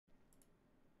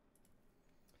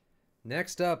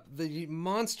Next up, the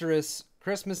monstrous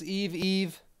Christmas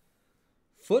Eve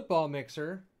football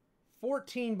mixer.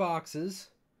 14 boxes.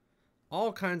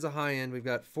 All kinds of high end. We've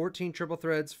got 14 triple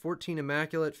threads, 14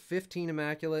 immaculate, 15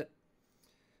 immaculate,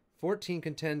 14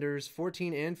 contenders,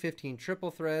 14 and 15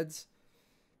 triple threads,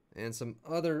 and some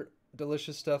other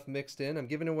delicious stuff mixed in. I'm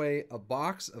giving away a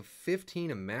box of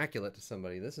 15 immaculate to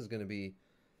somebody. This is going to be...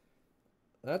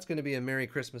 That's going to be a Merry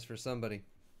Christmas for somebody.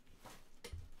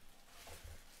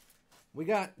 We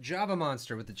got Java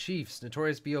Monster with the Chiefs.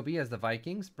 Notorious B.O.B. has the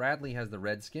Vikings. Bradley has the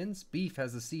Redskins. Beef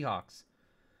has the Seahawks.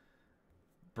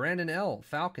 Brandon L.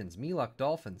 Falcons. Meluck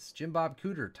Dolphins. Jim Bob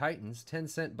Cooter Titans. 10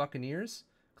 Cent Buccaneers.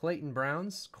 Clayton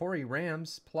Browns. Corey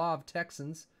Rams. Plav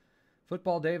Texans.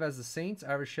 Football Dave has the Saints.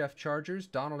 Irish Chef Chargers.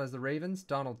 Donald has the Ravens.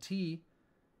 Donald T.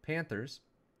 Panthers.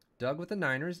 Doug with the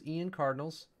Niners. Ian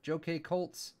Cardinals. Joe K.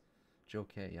 Colts. Joe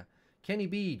K. Yeah. Kenny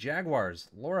B. Jaguars.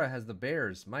 Laura has the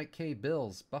Bears. Mike K.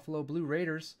 Bills. Buffalo Blue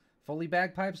Raiders. Foley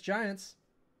Bagpipes Giants.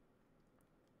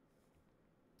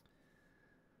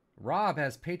 Rob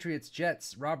has Patriots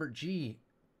Jets. Robert G.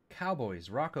 Cowboys.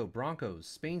 Rocco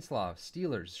Broncos. Spainslav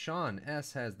Steelers. Sean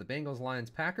S. has the Bengals Lions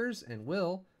Packers. And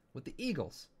Will with the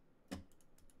Eagles.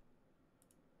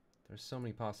 There's so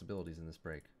many possibilities in this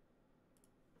break.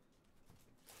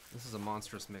 This is a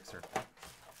monstrous mixer.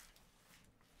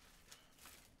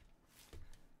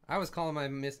 I was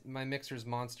calling my mixers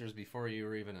monsters before you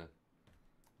were even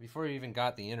before you even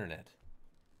got the internet.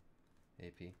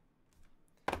 AP.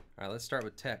 All right, let's start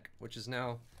with Tech, which is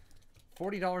now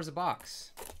 $40 a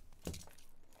box.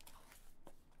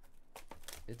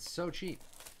 It's so cheap.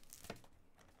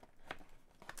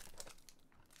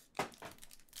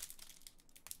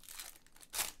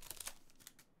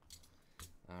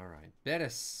 All right,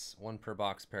 Bettis, 1 per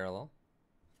box parallel.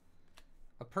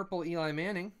 A purple Eli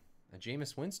Manning. A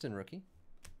Jameis Winston rookie.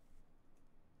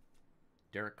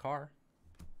 Derek Carr.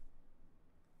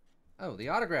 Oh, the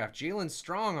autograph. Jalen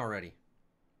Strong already.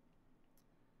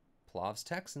 Plav's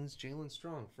Texans. Jalen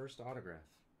Strong. First autograph.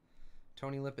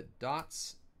 Tony Lippett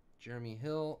Dots. Jeremy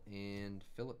Hill. And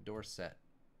Philip Dorsett.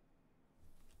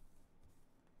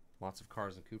 Lots of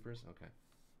Cars and Coopers. Okay.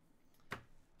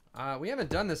 We haven't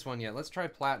done this one yet. Let's try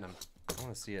Platinum. I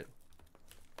want to see it.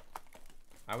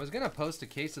 I was going to post a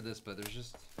case of this, but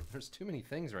there's too many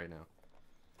things right now.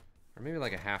 Or maybe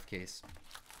like a half case.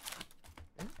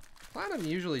 Platinum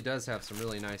usually does have some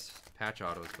really nice patch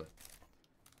autos, but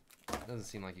it doesn't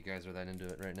seem like you guys are that into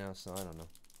it right now, so I don't know.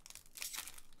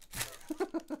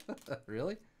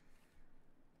 Really?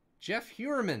 Jeff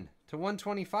Hewerman to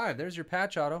 125. There's your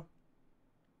patch auto.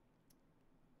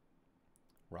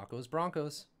 Rocco's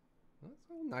Broncos. That's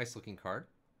a nice looking card.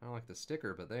 I don't like the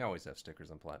sticker, but they always have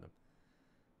stickers on Platinum.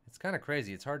 It's kind of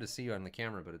crazy. It's hard to see on the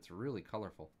camera, but it's really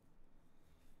colorful.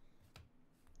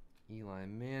 Eli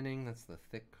Manning. That's the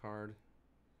thick card.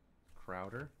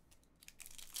 Crowder.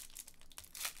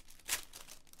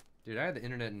 Dude, I had the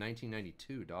internet in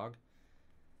 1992, dog.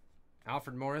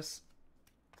 Alfred Morris.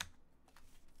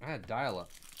 I had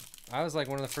dial-up. I was like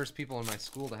one of the first people in my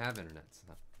school to have internet.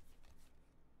 So.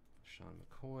 Sean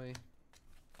McCoy.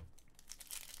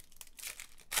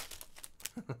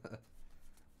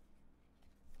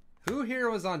 Who here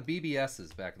was on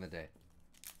BBSs back in the day?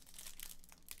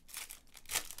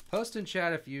 Post in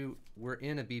chat if you were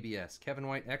in a BBS. Kevin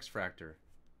White X-Fractor.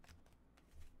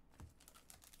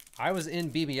 I was in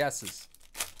BBSs.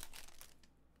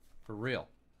 For real.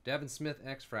 Devin Smith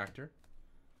X-Fractor.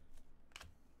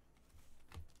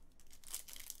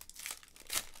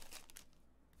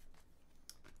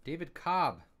 David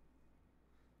Cobb.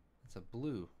 That's a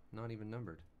blue, not even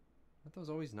numbered. I thought that was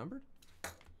always numbered?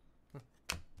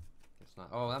 Not.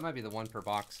 Oh, that might be the 1 per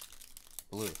box.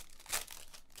 Blue.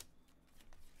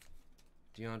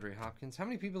 DeAndre Hopkins. How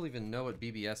many people even know what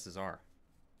BBSs are?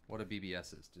 What a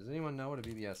BBS is. Does anyone know what a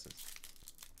BBS is?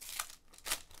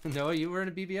 Noah, you were in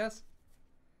a BBS?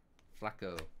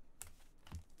 Flacco.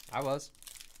 I was.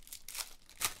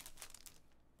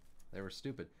 They were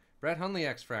stupid. Brett Hundley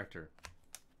X-Fractor.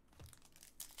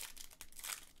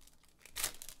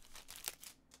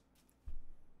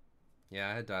 Yeah,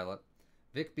 I had dial-up.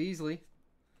 Vic Beasley.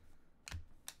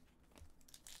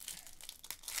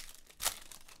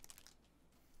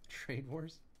 Trade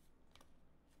Wars.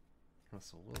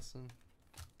 Russell Wilson.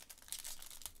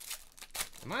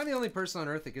 Am I the only person on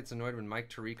earth that gets annoyed when Mike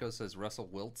Tirico says Russell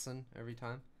Wilson every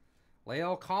time?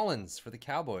 Lael Collins for the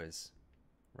Cowboys.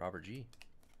 Robert G.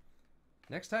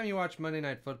 Next time you watch Monday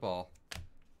Night Football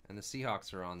and the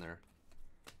Seahawks are on there,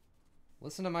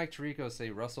 listen to Mike Tirico say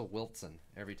Russell Wilson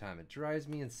every time. It drives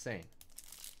me insane.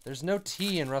 There's no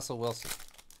T in Russell Wilson.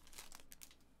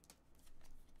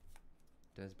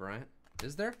 Des Bryant.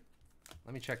 Is there?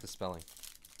 Let me check the spelling.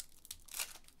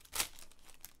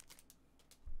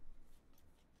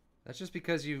 That's just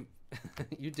because you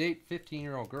you date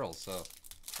 15-year-old girls, so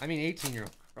I mean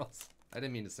 18-year-old girls. I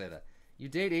didn't mean to say that. You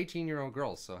date 18-year-old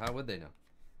girls, so how would they know?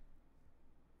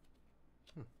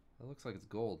 That looks like it's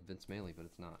gold, Vince Mailey, but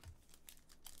it's not.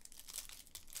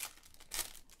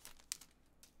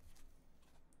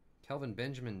 Kelvin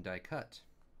Benjamin die cut.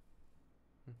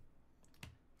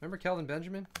 Remember Kelvin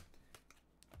Benjamin?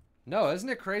 No, isn't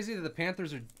it crazy that the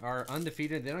Panthers are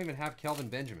undefeated? They don't even have Kelvin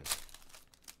Benjamin.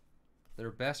 Their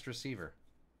best receiver.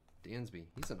 Dansby.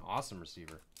 He's an awesome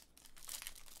receiver.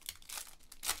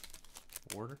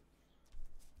 Order.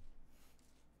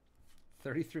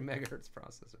 33 megahertz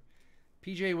processor.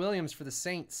 PJ Williams for the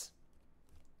Saints.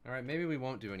 Alright, maybe we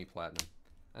won't do any platinum.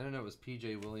 I don't know, it was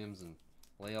PJ Williams and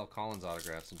Lael Collins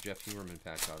autographs and Jeff Heuerman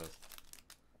patch autos.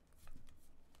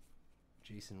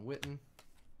 Jason Witten.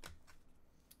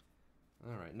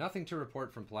 Alright, nothing to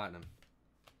report from platinum.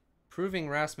 Proving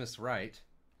Rasmus right.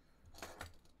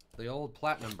 The old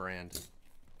platinum brand.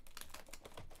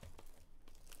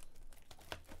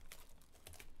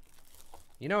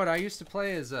 You know what I used to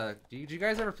play is, did you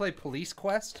guys ever play Police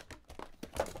Quest?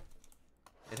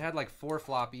 It had like 4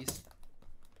 floppies.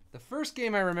 The first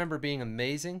game I remember being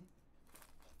amazing.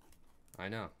 I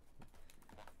know.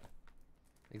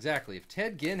 Exactly. If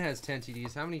Ted Ginn has 10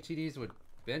 TDs, how many TDs would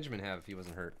Benjamin have if he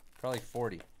wasn't hurt? Probably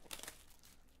 40.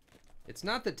 It's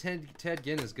not that Ted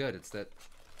Ginn is good. It's that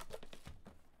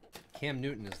Cam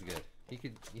Newton is good.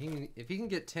 If he can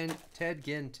get Ted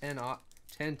Ginn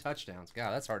 10 touchdowns.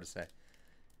 God, that's hard to say.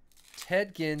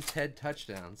 Ted Ginn 10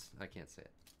 touchdowns. I can't say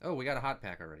it. Oh, we got a hot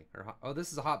pack already. Oh,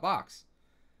 this is a hot box.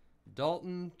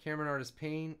 Dalton, Cameron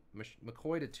Artis-Payne,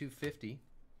 McCoy to 250.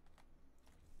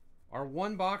 Our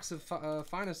one box of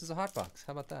finest is a hot box.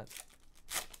 How about that?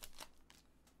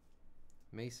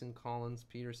 Mason, Collins,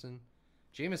 Peterson.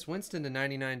 Jameis Winston to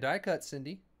 99 die cut,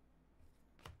 Cindy.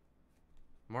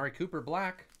 Amari Cooper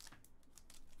black.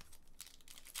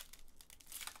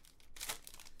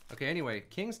 Okay, anyway,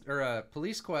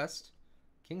 Police Quest.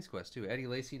 King's Quest too. Eddie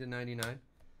Lacy to 99.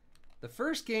 The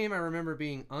first game I remember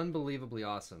being unbelievably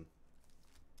awesome.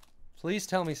 Please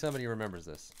tell me somebody remembers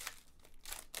this.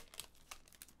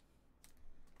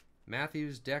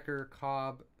 Matthews, Decker,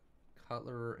 Cobb,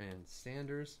 Cutler, and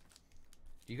Sanders.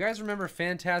 Do you guys remember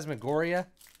Phantasmagoria?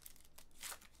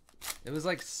 It was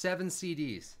like 7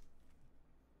 CDs.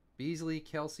 Beasley,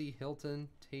 Kelsey, Hilton,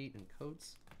 Tate, and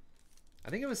Coates. I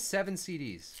think it was 7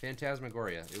 CDs.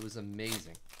 Phantasmagoria. It was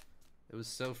amazing. It was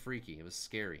so freaky. It was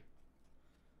scary.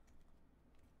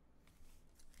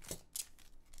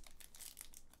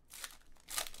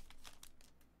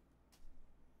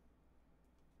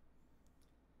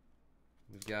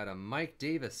 We've got a Mike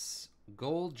Davis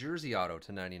gold jersey auto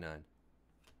to 99.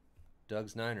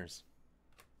 Doug's Niners.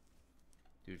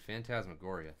 Dude,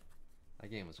 Phantasmagoria. That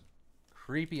game was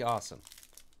creepy awesome.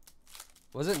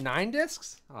 Was it 9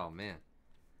 discs? Oh, man.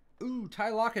 Ooh, Ty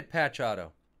Lockett patch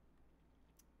auto.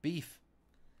 Beef.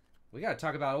 We got to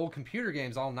talk about old computer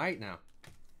games all night now.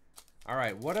 All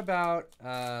right, what about...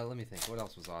 let me think. What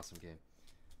else was awesome game?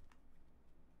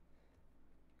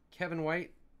 Kevin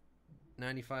White.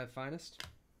 95 finest.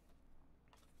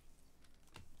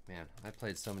 Man, I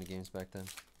played so many games back then.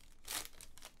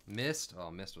 Mist.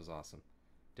 Oh, Mist was awesome.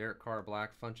 Derek Carr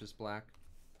black. Funchess black.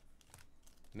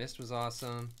 Mist was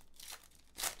awesome.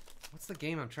 What's the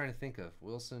game I'm trying to think of?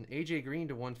 Wilson. AJ Green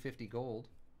to 150 gold.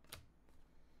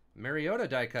 Mariota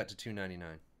die cut to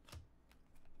 299.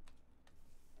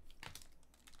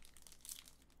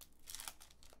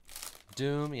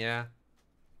 Doom, yeah.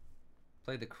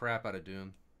 Played the crap out of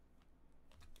Doom.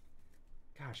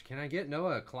 Gosh, can I get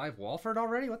Noah Clive Walford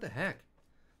already? What the heck?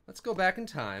 Let's go back in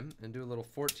time and do a little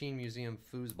 14 Museum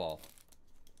foosball.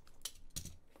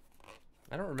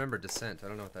 I don't remember Descent. I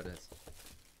don't know what that is.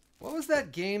 What was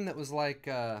that game that was like,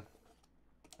 it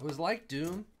was like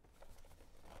Doom,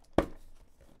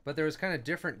 but there was kind of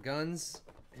different guns,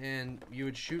 and you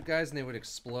would shoot guys and they would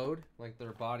explode, like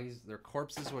their bodies, their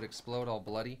corpses would explode all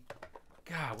bloody.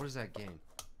 God, what is that game?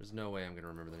 There's no way I'm going to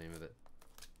remember the name of it.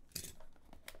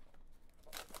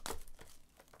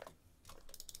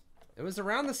 It was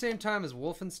around the same time as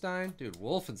Wolfenstein. Dude,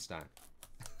 Wolfenstein.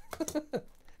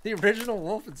 The original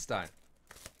Wolfenstein.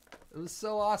 It was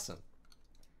so awesome.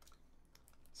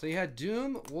 So you had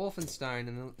Doom, Wolfenstein,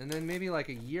 and then maybe like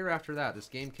a year after that, this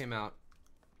game came out.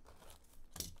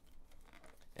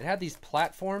 It had these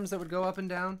platforms that would go up and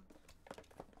down.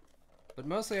 But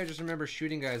mostly I just remember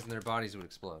shooting guys and their bodies would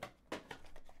explode.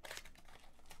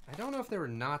 I don't know if they were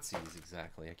Nazis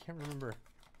exactly. I can't remember.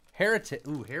 Heretic.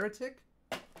 Ooh, Heretic?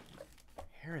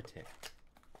 Heretic.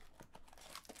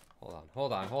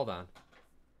 Hold on.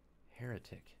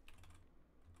 Heretic.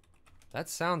 That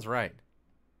sounds right.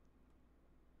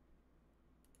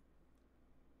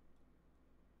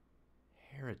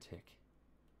 Heretic.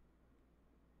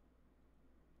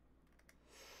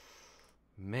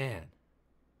 Man.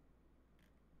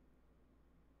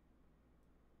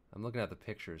 I'm looking at the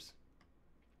pictures.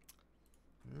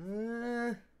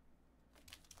 I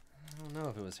don't know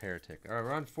if it was Heretic. All right,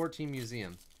 we're on 14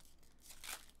 Museum.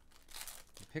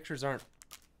 The pictures aren't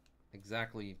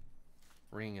exactly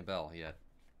ringing a bell yet.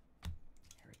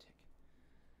 Heretic.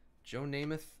 Joe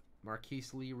Namath,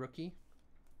 Marquise Lee rookie.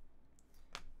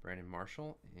 Brandon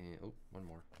Marshall, and oh, one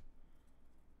more.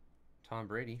 Tom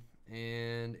Brady,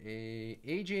 and a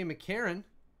AJ McCarron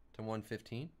to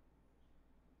 115.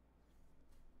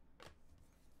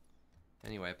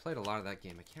 Anyway, I played a lot of that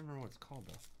game. I can't remember what it's called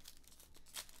though.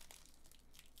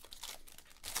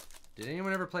 Did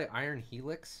anyone ever play Iron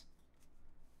Helix?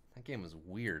 That game was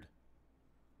weird.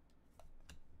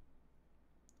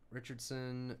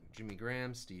 Richardson, Jimmy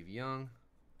Graham, Steve Young.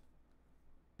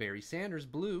 Barry Sanders,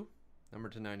 blue, number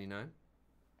to 99.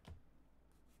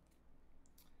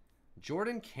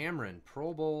 Jordan Cameron,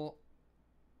 Pro Bowl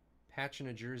patch in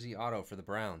a jersey auto for the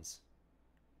Browns.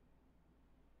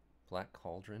 Black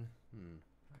Cauldron.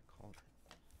 Black Cauldron.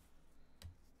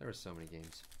 There were so many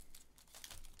games.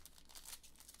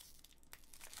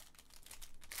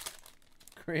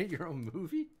 Create your own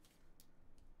movie?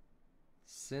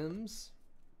 Sims.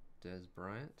 Des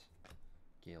Bryant.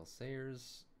 Gale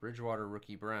Sayers. Bridgewater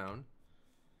rookie Brown.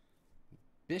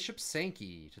 Bishop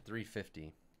Sankey to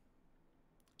 350.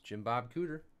 Jim Bob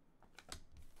Cooter.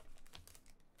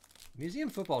 Museum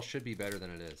football should be better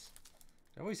than it is.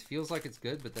 It always feels like it's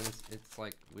good, but then it's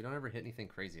like we don't ever hit anything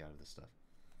crazy out of this stuff.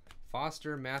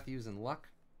 Foster, Matthews, and Luck.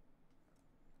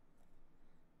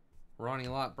 Ronnie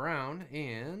Lott Brown.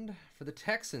 And for the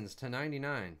Texans to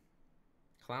 99.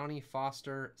 Clowney,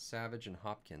 Foster, Savage, and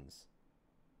Hopkins.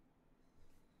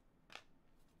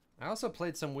 I also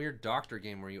played some weird doctor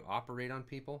game where you operate on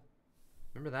people.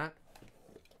 Remember that?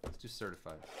 Let's do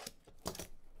certified.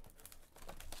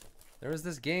 There was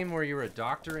this game where you were a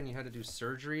doctor and you had to do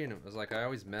surgery, and it was like I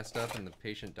always messed up and the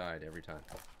patient died every time.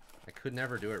 I could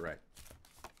never do it right.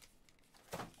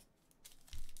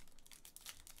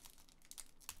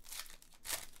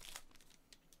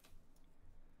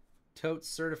 Totes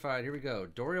certified. Here we go.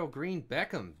 Dorial Green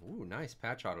Beckham. Ooh, nice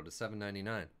patch auto to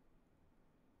 $7.99.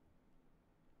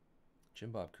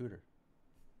 Jim Bob Cooter.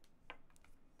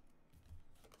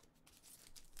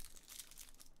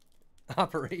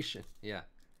 Operation. Yeah.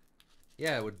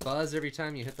 Yeah, it would buzz every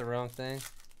time you hit the wrong thing.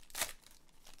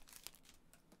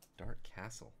 Dark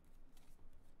Castle.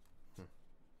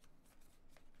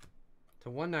 To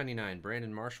 $1.99,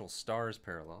 Brandon Marshall Stars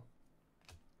parallel.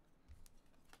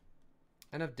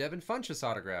 And of Devin Funchess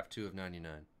autograph, 2 of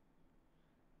 99.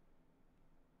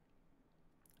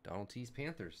 Donald T's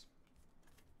Panthers.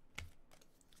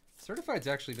 Certified's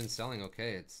actually been selling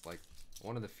okay. It's like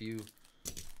one of the few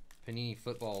Panini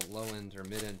football low-end or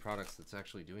mid-end products that's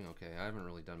actually doing okay. I haven't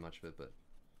really done much of it, but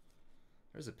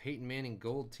there's a Peyton Manning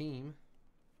gold team.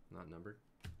 Not numbered.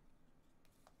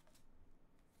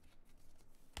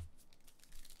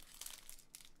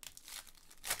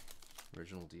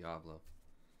 Original Diablo.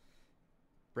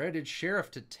 Branded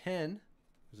Sheriff to 10.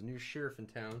 There's a new sheriff in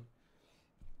town.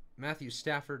 Matthew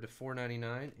Stafford to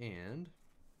 $4.99. And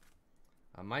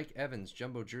a Mike Evans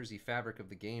jumbo jersey fabric of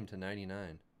the game to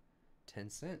 $99. 10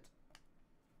 cents.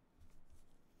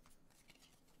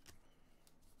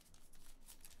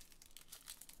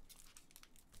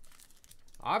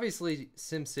 Obviously,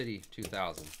 SimCity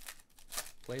 2000.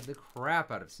 Played the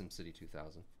crap out of SimCity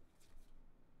 2000.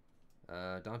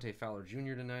 Dante Fowler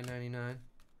Jr. to $9.99.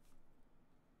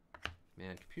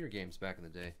 Man, computer games back in the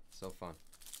day. So fun.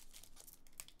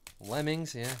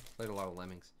 Lemmings, yeah. Played a lot of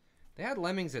Lemmings. They had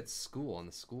Lemmings at school on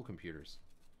the school computers.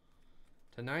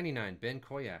 To $99, Ben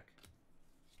Koyak.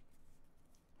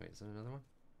 Wait, is that another one?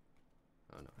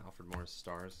 Oh no, Alfred Morris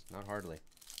Stars. Not hardly.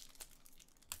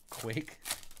 Quake.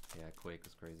 Yeah, Quake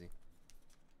was crazy.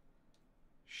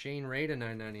 Shane Ray to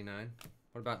 $9.99.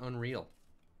 What about Unreal?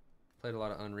 Played a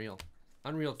lot of Unreal.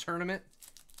 Unreal Tournament.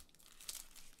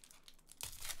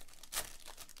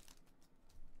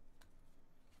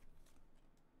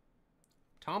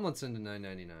 Tomlinson to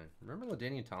 $9.99. Remember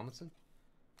LaDainian Tomlinson?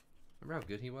 Remember how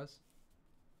good he was?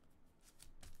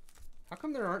 How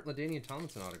come there aren't LaDainian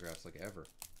Tomlinson autographs like ever?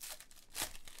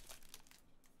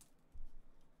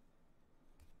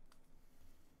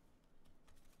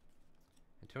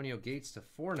 Antonio Gates to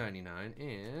 $4.99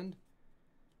 and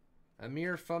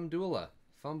Amir Fumdula,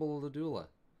 Fumble the Dula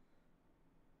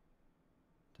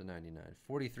to 99.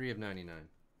 43 of 99.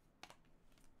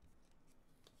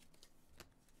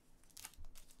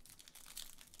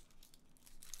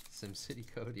 SimCity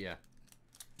code, yeah.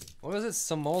 What was it?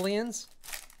 Simoleons?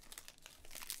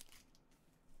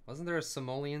 Wasn't there a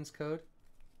Simoleons code?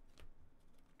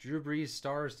 Drew Brees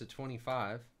stars to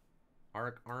 25.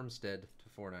 Arik Armstead to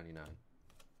 4.99.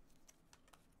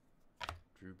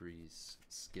 Drew Brees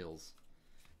skills.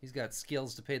 He's got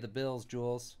skills to pay the bills,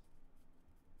 Jules.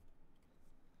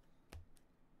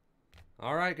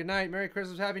 All right, good night. Merry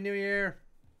Christmas, Happy New Year.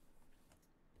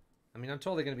 I mean, I'm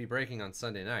totally going to be breaking on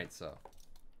Sunday night, so.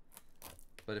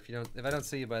 But if I don't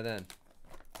see you by then.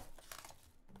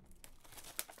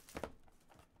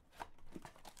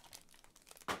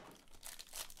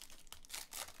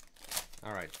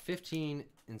 All right, 15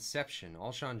 Inception.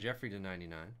 Alshon Jeffrey to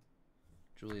 99.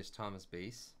 Julius Thomas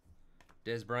base.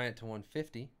 Dez Bryant to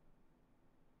 150.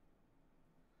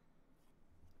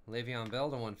 Le'Veon Bell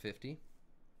to 150.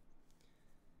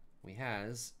 We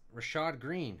has Rashad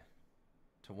Green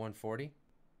to 140.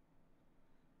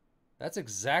 That's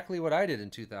exactly what I did in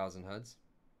 2000, Huds.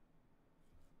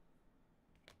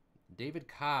 David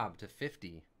Cobb to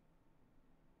 50.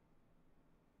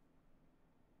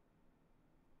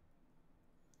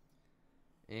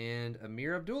 And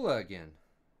Amir Abdullah again.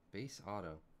 Base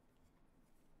auto.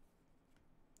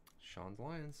 Sean's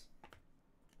Lions.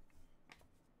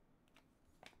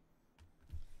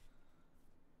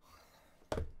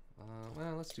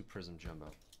 Well, let's do Prism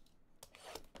Jumbo.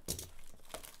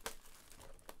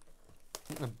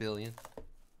 A billion.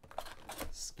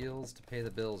 Skills to pay the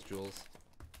bills, Jules.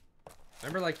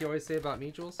 Remember like you always say about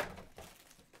me, Jules?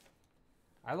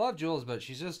 I love Jules, but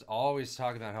she's just always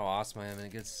talking about how awesome I am,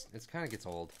 and it kind of gets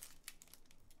old.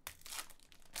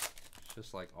 It's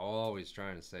just like always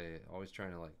trying to say it, always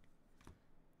trying to like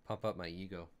pump up my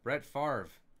ego. Brett Favre,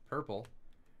 purple.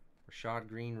 Rashad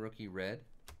Green, rookie, red.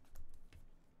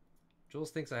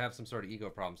 Jules thinks I have some sort of ego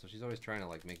problem, so she's always trying to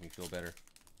like make me feel better.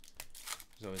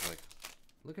 She's always like,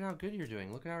 look at how good you're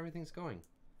doing. Look at how everything's going.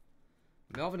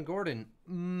 Melvin Gordon,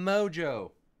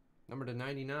 Mojo. Number to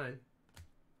 99.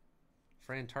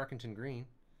 Fran Tarkenton Green.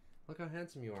 Look how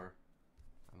handsome you are.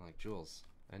 I'm like, Jules,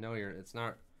 I know you're, it's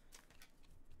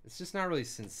just not really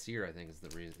sincere, I think, is the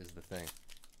thing.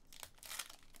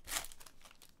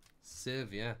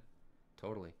 Civ, yeah.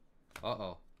 Totally.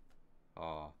 Uh-oh.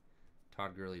 Aw.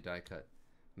 Todd Gurley die cut.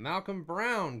 Malcolm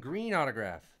Brown, green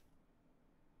autograph.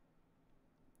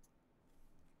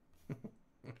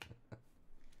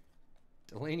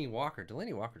 Delaney Walker.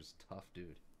 Delaney Walker's a tough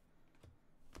dude.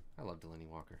 I love Delaney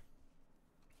Walker.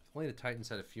 If only the Titans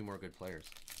had a few more good players.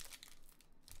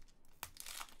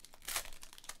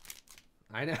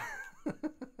 I know.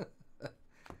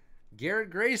 Garrett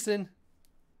Grayson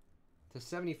to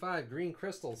 75. Green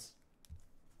crystals.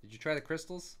 Did you try the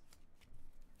crystals?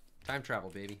 Time travel,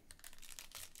 baby.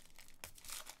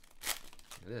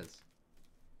 It is.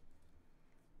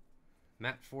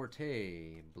 Matt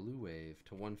Forte, Blue Wave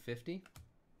to 150.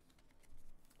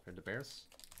 Heard the Bears.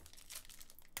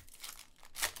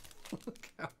 Look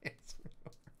how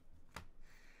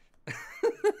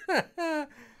handsome.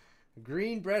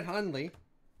 Green Brett Hundley.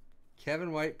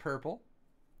 Kevin White purple.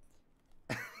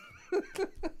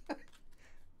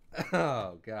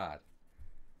 Oh, God.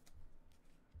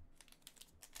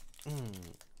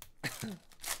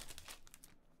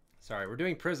 Sorry, we're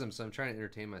doing Prism, so I'm trying to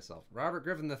entertain myself. Robert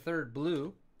Griffin III,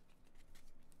 blue.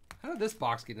 How did this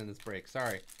box get in this break?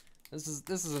 Sorry. This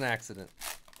is an accident.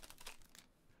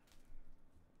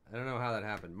 I don't know how that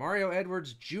happened. Mario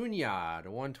Edwards Jr. to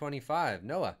 125.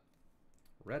 Noah.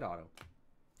 Red auto.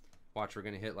 Watch, we're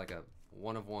going to hit like a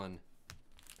 1-of-1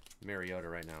 Mariota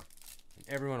right now. And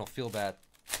everyone will feel bad.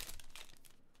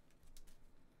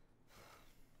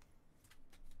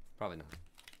 Probably not.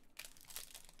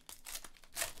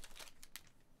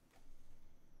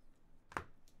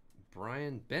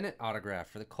 Brian Bennett autograph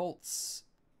for the Colts.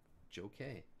 Joe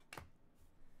K.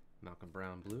 Malcolm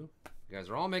Brown blue. You guys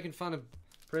are all making fun of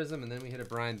Prism, and then we hit a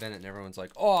Brian Bennett, and everyone's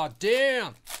like, oh,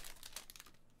 damn!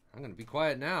 I'm going to be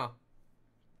quiet now.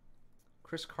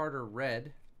 Chris Carter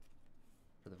red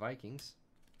for the Vikings.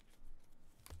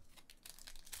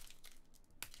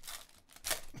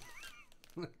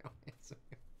 Look how handsome.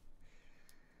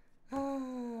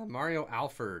 Mario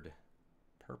Alford.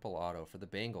 Purple auto for the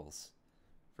Bengals.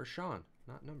 For Sean.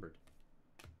 Not numbered.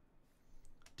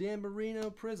 Dan Marino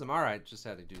Prism. Alright, just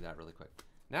had to do that really quick.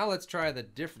 Now let's try the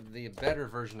better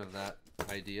version of that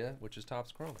idea, which is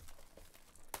Topps Chrome.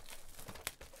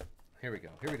 Here we go.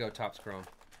 Here we go, Topps Chrome.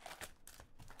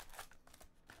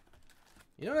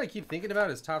 You know what I keep thinking about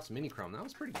is Topps Mini Chrome. That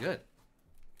was pretty good.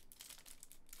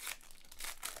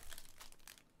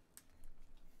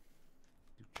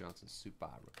 Johnson, super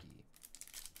rookie.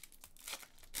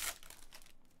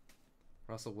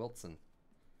 Russell Wilson.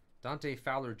 Dante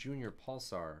Fowler Jr.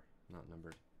 Pulsar. Not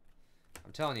numbered.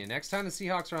 I'm telling you, next time the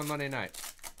Seahawks are on Monday night,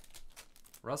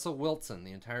 Russell Wilson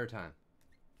the entire time.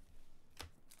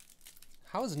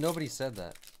 How has nobody said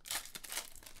that?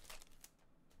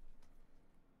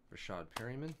 Rashad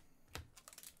Perryman.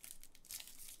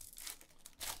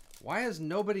 Why has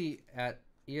nobody at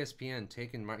ESPN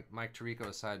taken Mike Tirico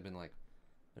aside and been like,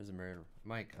 there's a murder.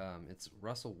 Mike, it's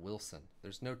Russell Wilson.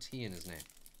 There's no T in his name.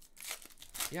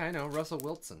 Yeah, I know, Russell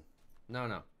Wilson.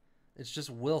 No. It's just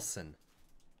Wilson.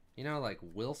 You know, like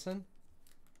Wilson?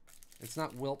 It's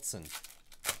not Wilson.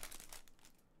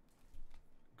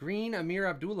 Green Amir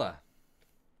Abdullah.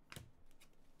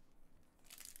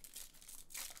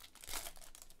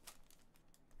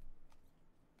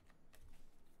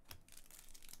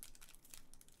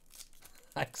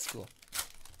 Hike school.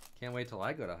 Can't wait till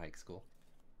I go to hike school.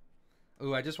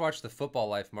 Ooh, I just watched the Football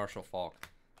Life Marshall Faulk.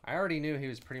 I already knew he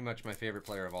was pretty much my favorite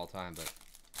player of all time, but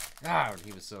God,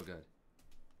 he was so good.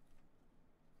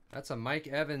 That's a Mike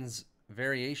Evans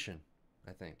variation,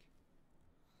 I think.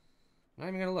 I'm not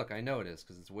even going to look. I know it is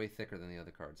because it's way thicker than the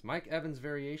other cards. Mike Evans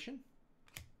variation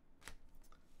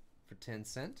for 10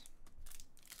 cents.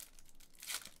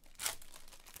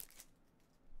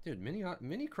 Dude,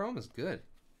 mini chrome is good.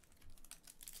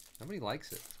 Nobody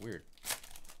likes it. It's weird.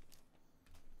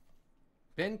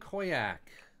 Ben Koyak.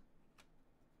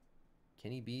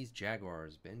 Kenny B's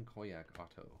Jaguars. Ben Koyak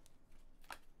auto.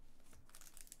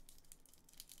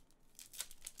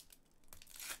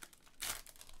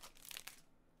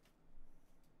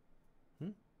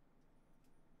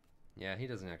 Yeah, he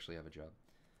doesn't actually have a job.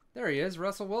 There he is,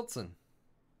 Russell Wilson.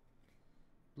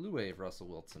 Blue Wave Russell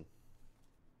Wilson.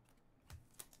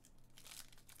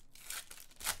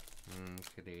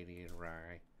 Canadian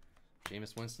Rye.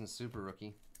 Jameis Winston Super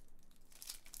Rookie.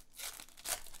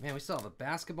 Man, we still have a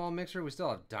basketball mixer. We still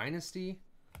have Dynasty.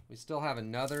 We still have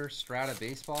another Strata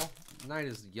Baseball. Night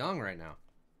is young right now.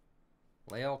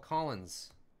 Lael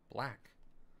Collins. Black.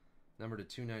 Number to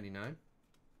 299.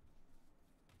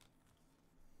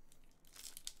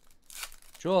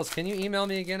 Jules, can you email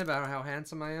me again about how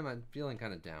handsome I am? I'm feeling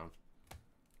kind of down.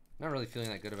 Not really feeling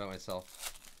that good about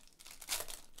myself.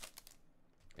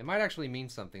 It might actually mean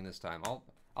something this time.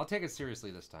 I'll take it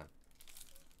seriously this time.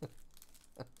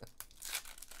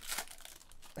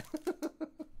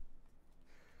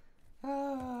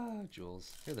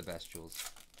 Jules. You're the best,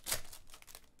 Jules.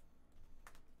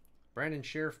 Brandon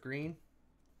Sheriff Green.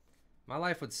 My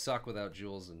life would suck without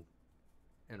Jules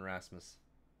and Rasmus.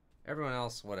 Everyone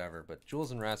else, whatever. But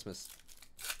Jules and Rasmus,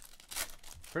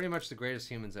 pretty much the greatest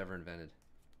humans ever invented.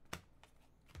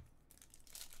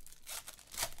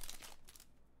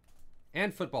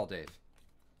 And Football Dave.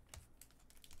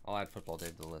 I'll add Football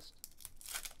Dave to the list.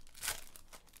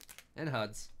 And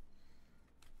Huds.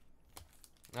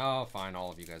 Oh, fine.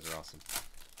 All of you guys are awesome.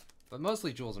 But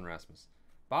mostly Jules and Rasmus.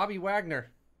 Bobby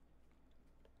Wagner.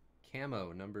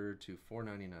 Camo, number to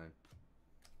 499.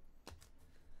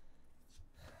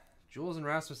 Jules and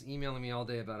Rasmus emailing me all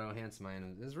day about how handsome I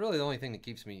am. It's really the only thing that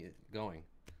keeps me going.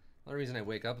 The only reason I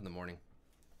wake up in the morning.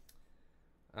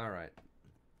 All right.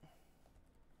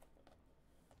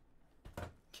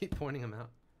 Keep pointing them out.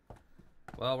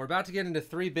 Well, we're about to get into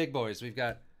 3 big boys. We've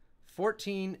got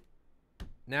 14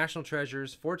 National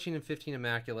Treasures, 14 and 15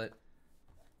 Immaculate,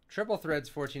 Triple Threads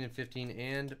 14 and 15,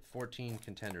 and 14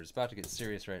 Contenders. It's about to get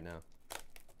serious right now.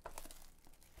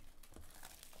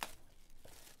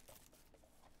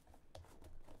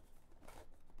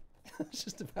 I was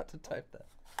just about to type that.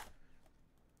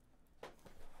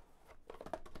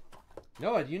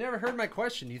 Noah, you never heard my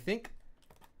question. Do you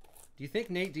think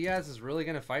Nate Diaz is really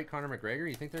going to fight Conor McGregor?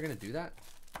 You think they're going to do that?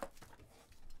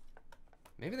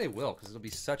 Maybe they will, because it'll be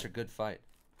such a good fight.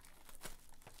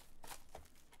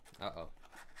 Uh-oh.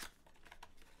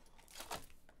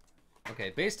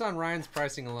 Okay, based on Ryan's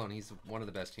pricing alone, he's one of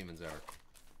the best humans ever.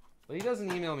 But he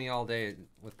doesn't email me all day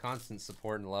with constant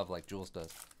support and love like Jules does.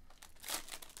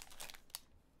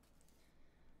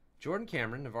 Jordan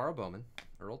Cameron, Navarro Bowman,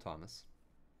 Earl Thomas.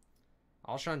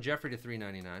 Alshon Jeffrey to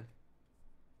 399.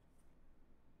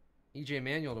 EJ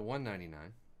Manuel to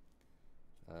 199.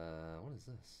 What is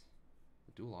this?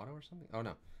 A dual auto or something? Oh,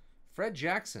 no. Fred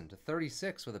Jackson to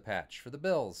 36 with a patch for the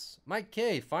Bills. Mike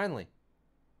K, finally.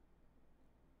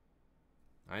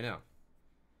 I know.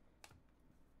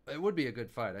 It would be a good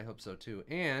fight. I hope so, too.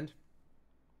 And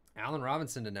Allen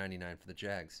Robinson to 99 for the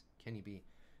Jags. Kenny B.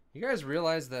 You guys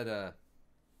realize that...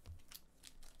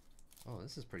 Oh,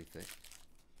 this is pretty thick.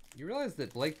 You realize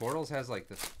that Blake Bortles has like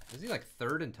this... Is he like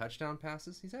 3rd in touchdown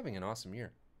passes? He's having an awesome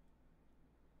year.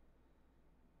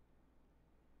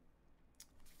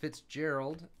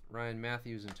 Fitzgerald, Ryan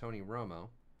Matthews, and Tony Romo.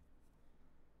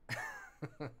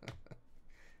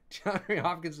 DeAndre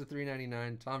Hopkins to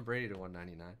 399. Tom Brady to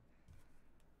 199.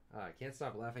 I can't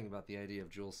stop laughing about the idea of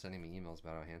Jules sending me emails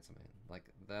about how handsome I am. Like,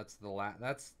 that's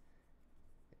that's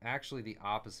actually the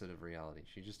opposite of reality.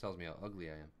 She just tells me how ugly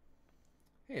I am.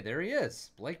 Hey, there he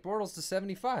is. Blake Bortles to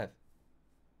 75.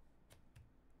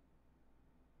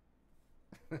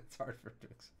 It's hard for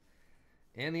Dix.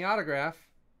 And the autograph.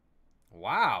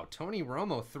 Wow, Tony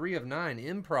Romo, 3 of 9,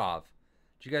 improv.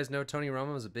 Did you guys know Tony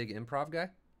Romo is a big improv guy?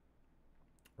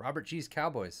 Robert G's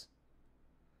Cowboys,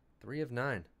 3 of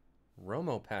 9.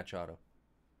 Romo patch auto.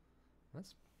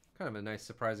 That's kind of a nice,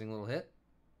 surprising little hit.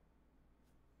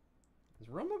 Is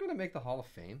Romo going to make the Hall of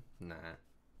Fame? Nah.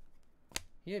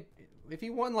 If he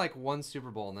won like one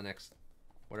Super Bowl in the next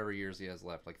whatever years he has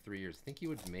left, like 3 years, think he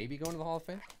would maybe go into the Hall of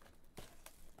Fame?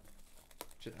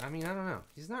 I mean, I don't know.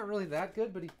 He's not really that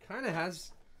good, but he kind of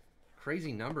has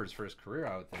crazy numbers for his career,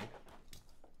 I would think.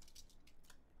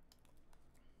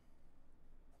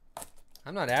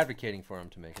 I'm not advocating for him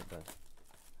to make it, but...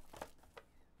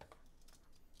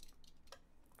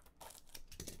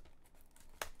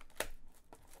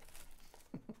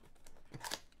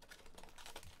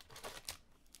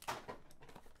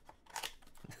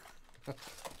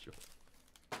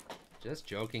 Just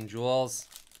joking, Jules.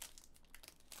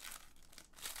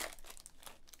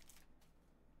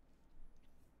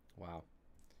 Wow.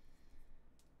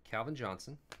 Calvin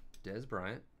Johnson, Dez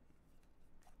Bryant,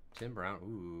 Tim Brown.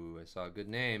 Ooh, I saw a good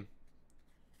name.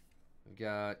 We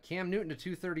got Cam Newton to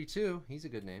 232. He's a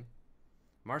good name.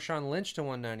 Marshawn Lynch to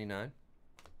 199.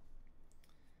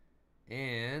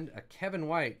 And a Kevin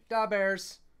White. Da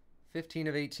Bears. 15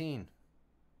 of 18.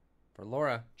 For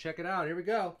Laura. Check it out. Here we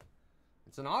go.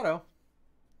 It's an auto.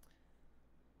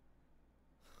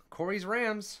 Corey's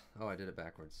Rams. Oh, I did it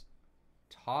backwards.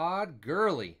 Todd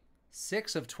Gurley.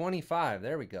 6 of 25.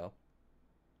 There we go.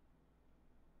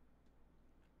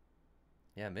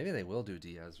 Yeah, maybe they will do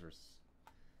Diaz versus...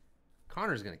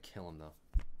 Connor's going to kill him,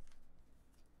 though.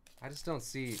 I just don't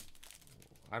see...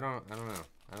 I don't know.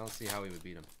 I don't see how he would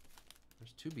beat him.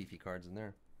 There's 2 beefy cards in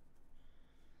there.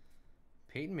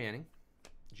 Peyton Manning.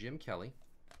 Jim Kelly.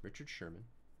 Richard Sherman.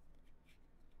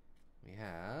 We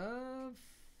have...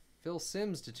 Phil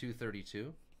Simms to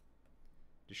 232.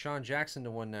 Deshaun Jackson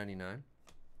to 199.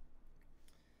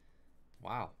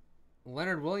 Wow.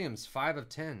 Leonard Williams, 5 of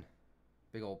 10.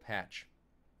 Big old patch.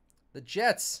 The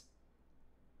Jets.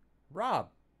 Rob.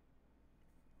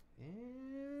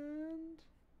 And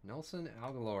Nelson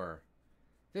Aguilar.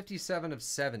 57 of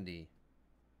 70.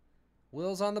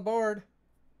 Will's on the board.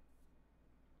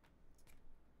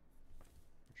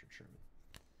 Richard Sherman.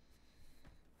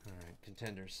 All right,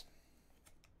 contenders.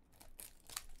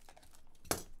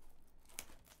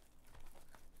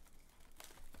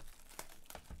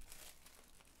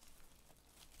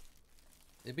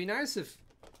 It'd be nice if,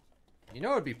 you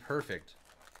know, it'd be perfect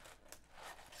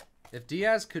if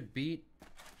Diaz could beat,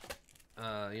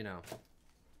 you know,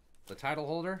 the title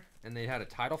holder, and they had a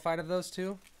title fight of those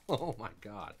two. Oh my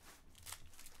God,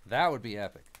 that would be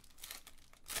epic.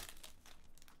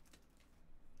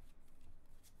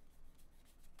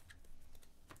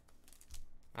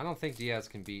 I don't think Diaz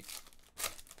can beat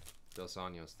Dos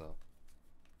Anjos, though.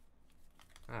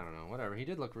 I don't know, whatever. He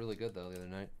did look really good, though, the other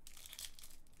night.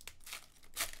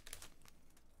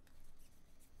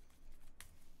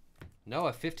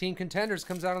 Noah, 15 contenders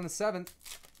comes out on the 7th.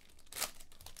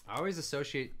 I always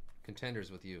associate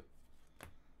contenders with you.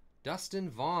 Dustin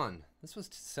Vaughn. This was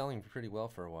selling pretty well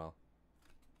for a while.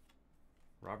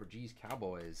 Robert G's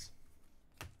Cowboys.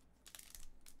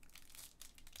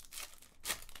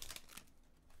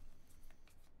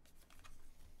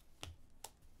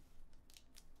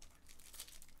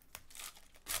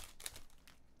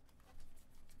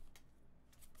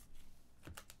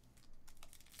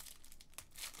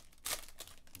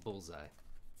 Bullseye.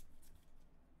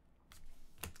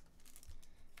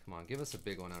 Come on, give us a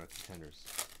big one out of contenders.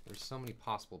 There's so many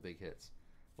possible big hits.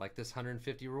 Like this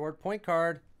 150 reward point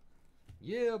card.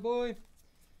 Yeah, boy.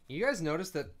 You guys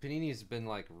notice that Panini's been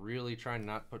like really trying to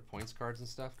not put points cards and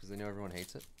stuff because they know everyone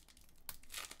hates it?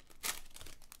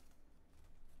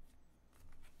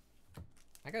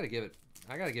 I gotta give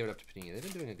it up to Panini. They've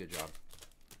been doing a good job.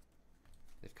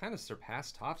 They've kind of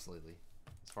surpassed Topps lately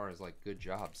as far as like good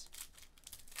jobs.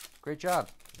 Great job.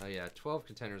 Oh yeah, 12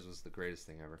 contenders was the greatest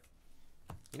thing ever.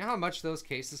 You know how much those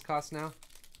cases cost now?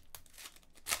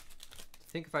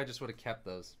 Think if I just would have kept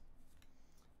those.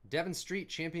 Devon Street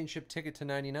championship ticket to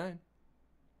 99.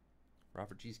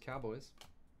 Robert G's Cowboys.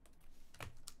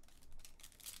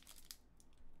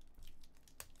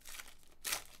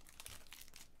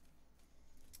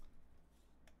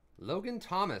 Logan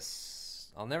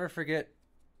Thomas. I'll never forget.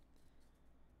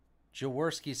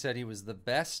 Jaworski said he was the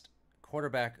best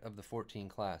quarterback of the 14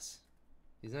 class.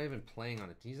 He's not even playing on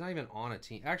a team. He's not even on a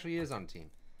team. Actually, he is on a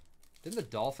team. Didn't the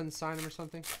Dolphins sign him or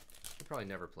something? He'll probably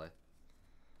never play.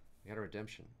 We got a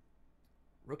redemption.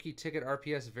 Rookie ticket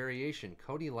RPS variation.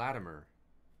 Cody Latimer.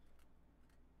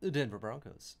 The Denver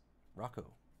Broncos. Rocco.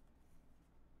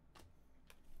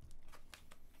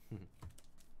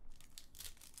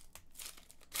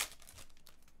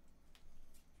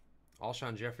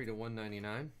 Alshon Jeffrey to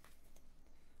 199.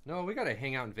 No, we got to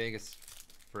hang out in Vegas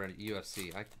for a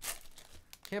UFC. I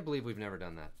can't believe we've never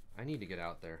done that. I need to get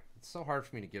out there. It's so hard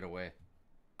for me to get away.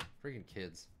 Freaking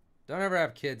kids. Don't ever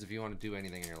have kids if you want to do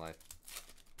anything in your life.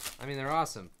 I mean, they're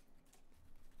awesome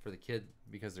for the kid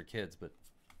because they're kids, but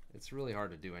it's really hard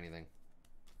to do anything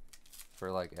for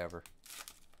like ever.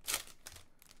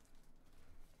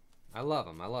 I love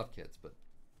them. I love kids, but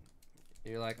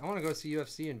you're like, I want to go see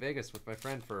UFC in Vegas with my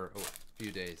friend for a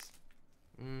few days.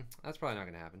 That's probably not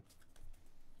going to happen.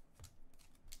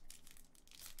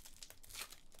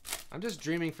 I'm just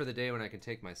dreaming for the day when I can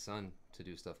take my son to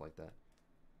do stuff like that.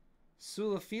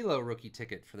 Sulafilo rookie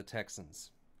ticket for the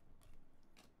Texans.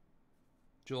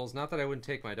 Jules, not that I wouldn't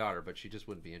take my daughter, but she just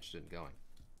wouldn't be interested in going.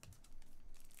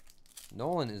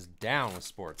 Nolan is down with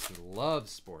sports. He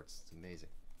loves sports. It's amazing.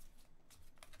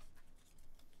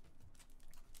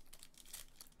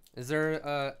 Is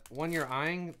there one you're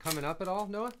eyeing coming up at all,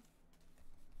 Noah?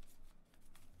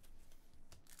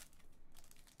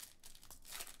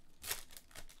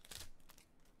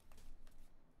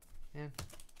 Man,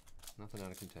 nothing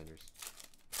out of contenders.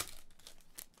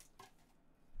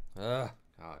 Ugh,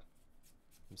 God.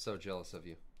 I'm so jealous of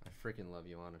you. I freaking love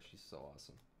you, Anna. She's so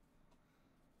awesome.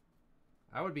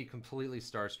 I would be completely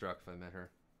starstruck if I met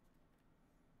her.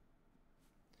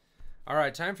 All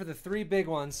right, time for the three big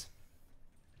ones.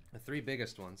 The three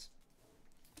biggest ones.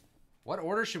 What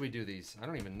order should we do these? I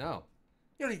don't even know.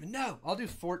 You don't even know. I'll do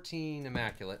 14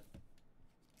 Immaculate.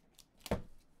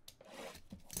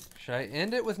 Should I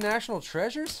end it with National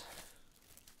Treasures?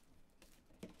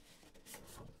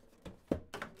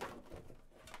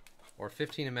 Or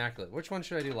 15 Immaculate? Which one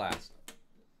should I do last?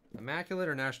 Immaculate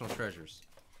or National Treasures?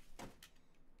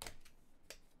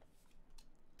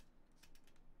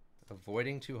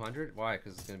 Avoiding 200? Why?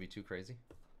 Because it's going to be too crazy?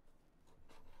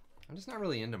 I'm just not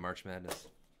really into March Madness.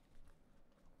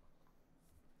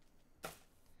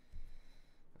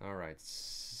 All right.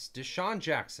 Deshaun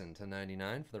Jackson to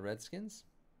 99 for the Redskins.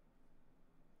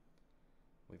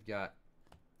 We've got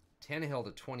Tannehill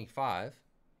to 25.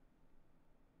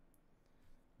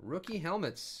 Rookie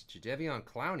helmets, Jadeveon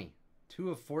Clowney,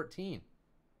 2 of 14.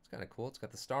 It's kind of cool. It's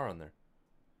got the star on there.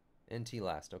 NT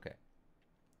last. Okay.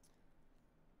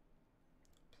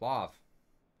 Plav.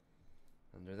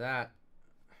 Under that,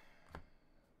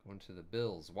 going to the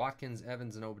Bills. Watkins,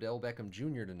 Evans, and Odell Beckham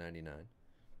Jr. to 99.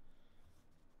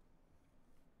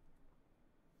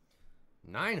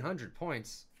 900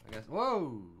 points. I guess.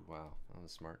 Whoa! Wow, that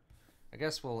was smart. I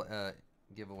guess we'll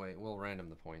give away. We'll random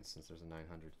the points since there's a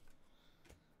 900.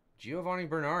 Giovanni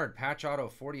Bernard, patch auto,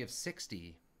 40 of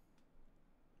 60.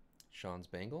 Sean's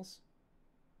Bengals.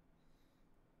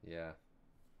 Yeah.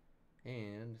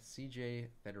 And CJ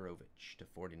Fedorovich to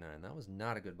 49. That was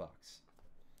not a good box.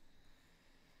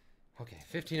 Okay,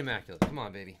 15 Immaculate. Come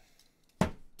on, baby.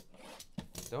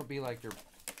 Don't be like your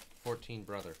 14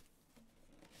 brother.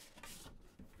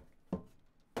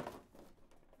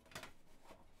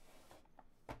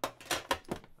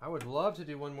 I would love to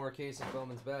do one more case of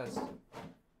Bowman's Best.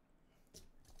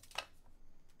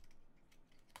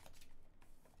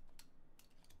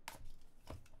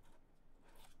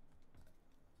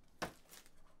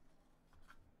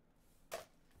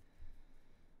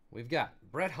 We've got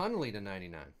Brett Hundley to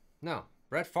 99. No,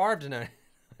 Brett Favre to 99.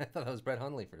 I thought that was Brett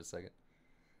Hundley for a second.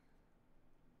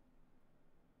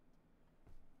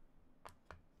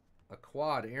 A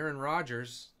quad. Aaron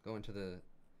Rodgers going to the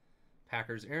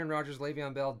Packers. Aaron Rodgers,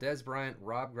 Le'Veon Bell, Dez Bryant,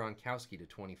 Rob Gronkowski to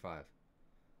 25.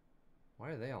 Why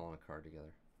are they all on a card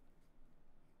together?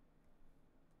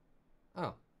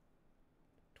 Oh.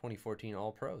 2014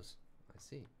 All-Pros. I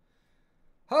see.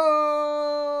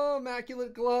 Oh,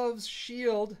 Immaculate Gloves,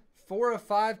 Shield, 4 of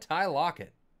 5, Ty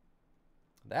Lockett.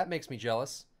 That makes me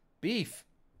jealous. Beef.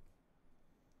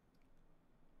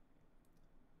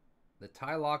 The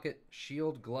Ty Lockett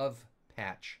Shield Glove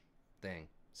Patch thing.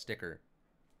 Sticker.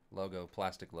 Logo.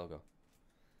 Plastic logo.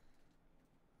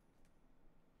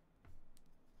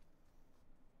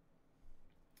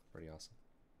 Pretty awesome.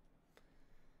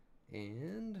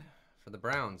 And for the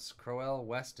Browns, Crowell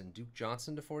West and Duke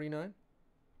Johnson to 49.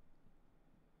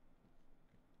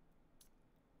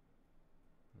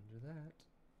 that.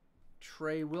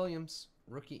 Trey Williams,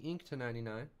 rookie ink to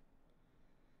 99.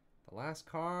 The last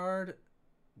card,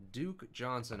 Duke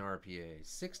Johnson RPA,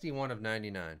 61 of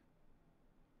 99.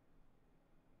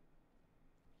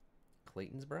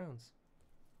 Clayton's Browns.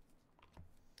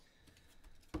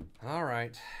 All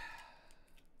right.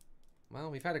 Well,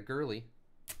 we've had a girly.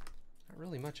 Not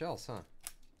really much else, huh?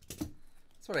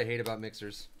 That's what I hate about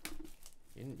mixers.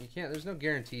 You can't, there's no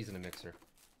guarantees in a mixer.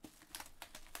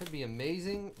 Could be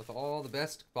amazing with all the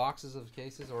best boxes of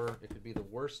cases, or it could be the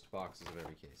worst boxes of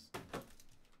every case.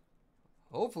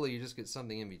 Hopefully you just get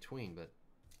something in between, but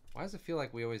why does it feel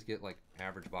like we always get like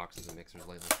average boxes of mixers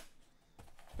lately?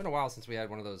 It's been a while since we had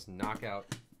one of those knockout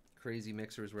crazy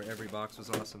mixers where every box was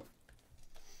awesome.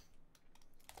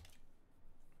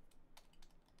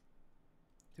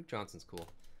 Duke Johnson's cool.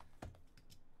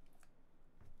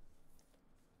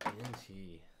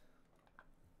 NT.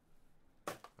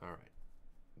 All right.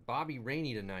 Bobby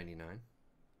Rainey to 99.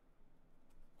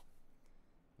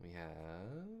 We have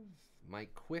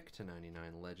Mike Quick to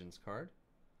 99, Legends card.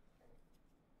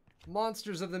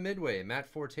 Monsters of the Midway, Matt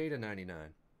Forte to 99.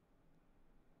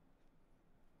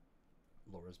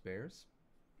 Laura's Bears.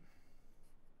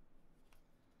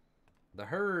 The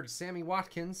Herd, Sammy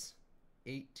Watkins,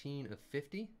 18 of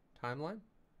 50, timeline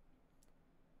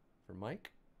for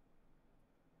Mike.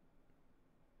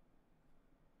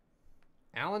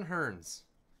 Alan Hearns,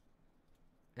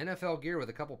 NFL gear with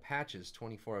a couple patches,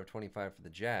 24 of 25 for the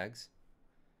Jags,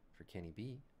 for Kenny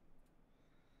B.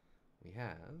 We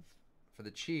have, for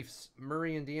the Chiefs,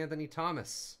 Murray and DeAnthony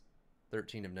Thomas,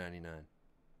 13 of 99.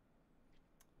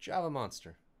 Java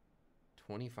Monster,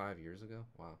 25 years ago,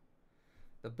 wow.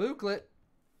 The Booklet,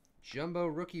 Jumbo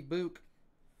Rookie Book,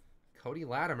 Cody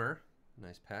Latimer,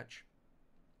 nice patch.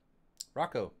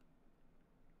 Rocco,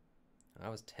 I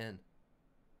was 10.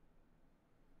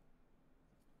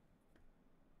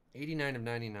 89 of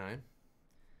 99.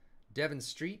 Devin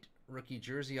Street, rookie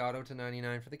jersey auto to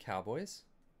 99 for the Cowboys.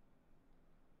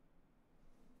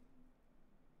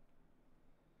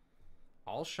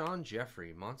 Alshon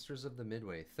Jeffrey, Monsters of the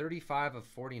Midway, 35 of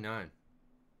 49.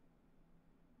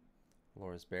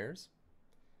 Laura's Bears.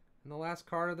 And the last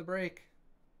card of the break,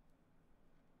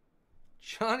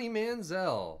 Johnny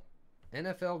Manziel,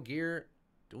 NFL gear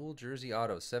dual jersey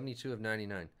auto, 72 of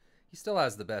 99. He still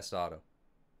has the best auto.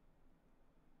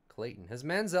 Clayton. Has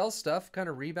Manziel's stuff kind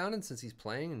of rebounded since he's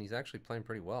playing, and he's actually playing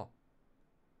pretty well?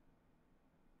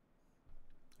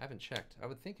 I haven't checked. I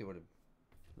would think it would have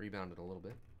rebounded a little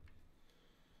bit.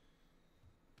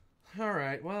 All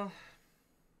right, well.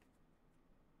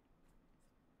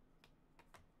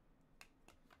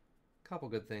 Couple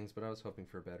good things, but I was hoping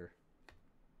for better.